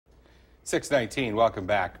6:19, welcome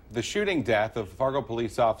back. The shooting death of Fargo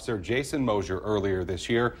police officer Jason Mosier earlier this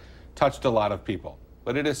year touched a lot of people,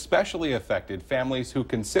 but it especially affected families who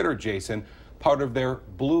consider Jason part of their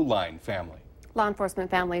Blue Line family. Law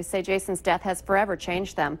enforcement families say Jason's death has forever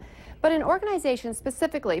changed them, but an organization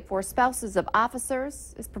specifically for spouses of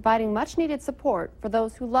officers is providing much needed support for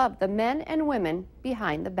those who love the men and women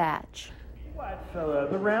behind the badge. What, fella?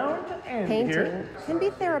 The round and Painting here. can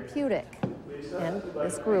be therapeutic, and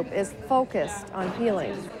this group is focused on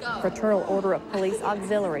healing. Fraternal Order of Police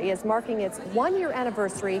Auxiliary is marking its one-year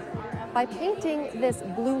anniversary by painting this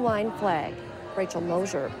Blue Line flag. Rachel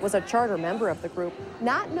Mosier was a charter member of the group,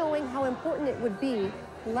 not knowing how important it would be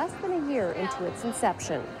less than a year into its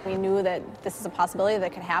inception. We knew that this is a possibility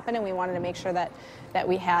that could happen, and we wanted to make sure that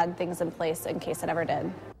we had things in place in case it ever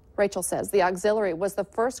did. Rachel says the auxiliary was the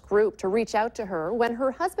first group to reach out to her when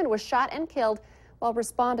her husband was shot and killed while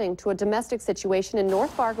responding to a domestic situation in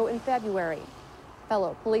North Fargo in February.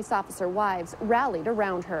 Fellow police officer wives rallied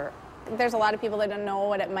around her. There's a lot of people that don't know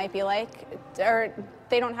what it might be like, or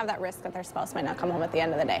they don't have that risk that their spouse might not come home at the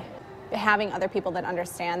end of the day. Having other people that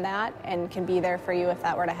understand that and can be there for you if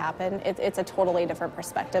that were to happen, it's a totally different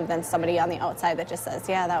perspective than somebody on the outside that just says,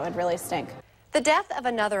 yeah, that would really stink. The death of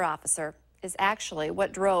another officer is actually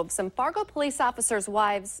what drove some Fargo police officers'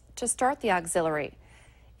 wives to start the auxiliary.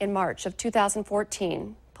 In March of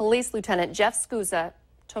 2014, Police Lieutenant Jeff Scusa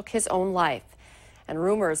took his own life, and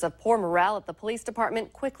rumors of poor morale at the police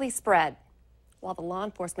department quickly spread. While the law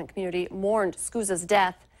enforcement community mourned Scusa's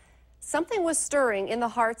death, something was stirring in the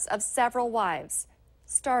hearts of several wives,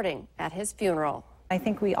 starting at his funeral. I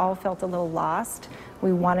think we all felt a little lost.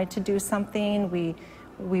 We wanted to do something.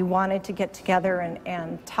 We wanted to get together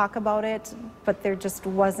and talk about it, but there just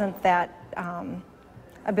wasn't that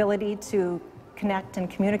ability to connect and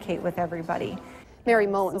communicate with everybody. Mary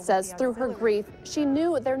Moen says through her grief, she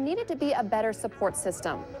knew there needed to be a better support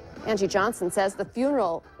system. Angie Johnson says the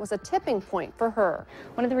funeral was a tipping point for her.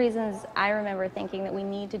 One of the reasons I remember thinking that we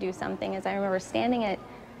need to do something is I remember standing at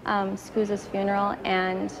Scusa's funeral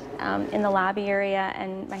and in the lobby area,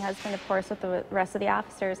 and my husband, of course, with the rest of the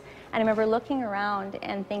officers. And I remember looking around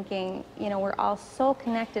and thinking, you know, we're all so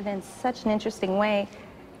connected in such an interesting way,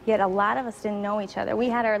 yet a lot of us didn't know each other. We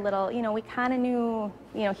had our little, you know, we kind of knew,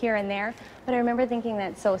 you know, here and there, but I remember thinking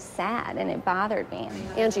that's so sad, and it bothered me.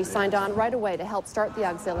 Angie signed on right away to help start the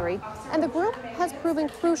auxiliary, and the group has proven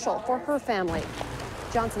crucial for her family.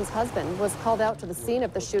 Johnson's husband was called out to the scene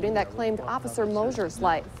of the shooting that claimed Officer Mosier's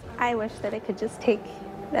life. I wish that I could just take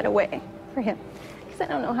that away for him, because I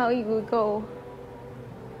don't know how you would go,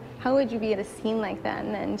 how would you be at a scene like that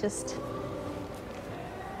and then just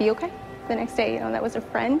be okay the next day? You know, that was a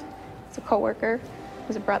friend, it's a coworker, it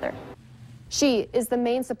was a brother. She is the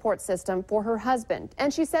main support system for her husband,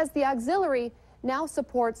 and she says the auxiliary now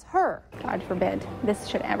supports her. God forbid this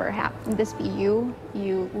should ever happen. This be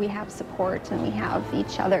we have support, and we have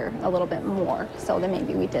each other a little bit more so than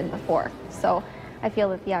maybe we did before. So I feel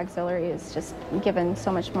that the auxiliary is just given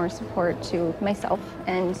so much more support to myself,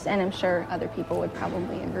 and I'm sure other people would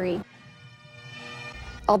probably agree.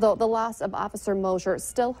 Although the loss of Officer Mosier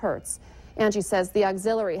still hurts, Angie says the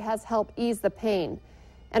auxiliary has helped ease the pain.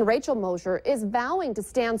 And Rachel Mosier is vowing to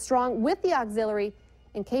stand strong with the auxiliary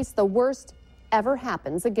in case the worst ever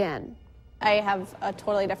happens again. I have a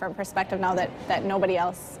totally different perspective now that nobody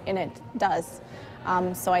else in it does.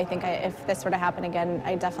 So I think if this were to happen again,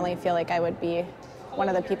 I definitely feel like I would be one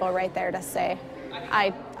of the people right there to say,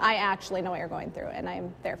 I actually know what you're going through, and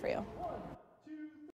I'm there for you.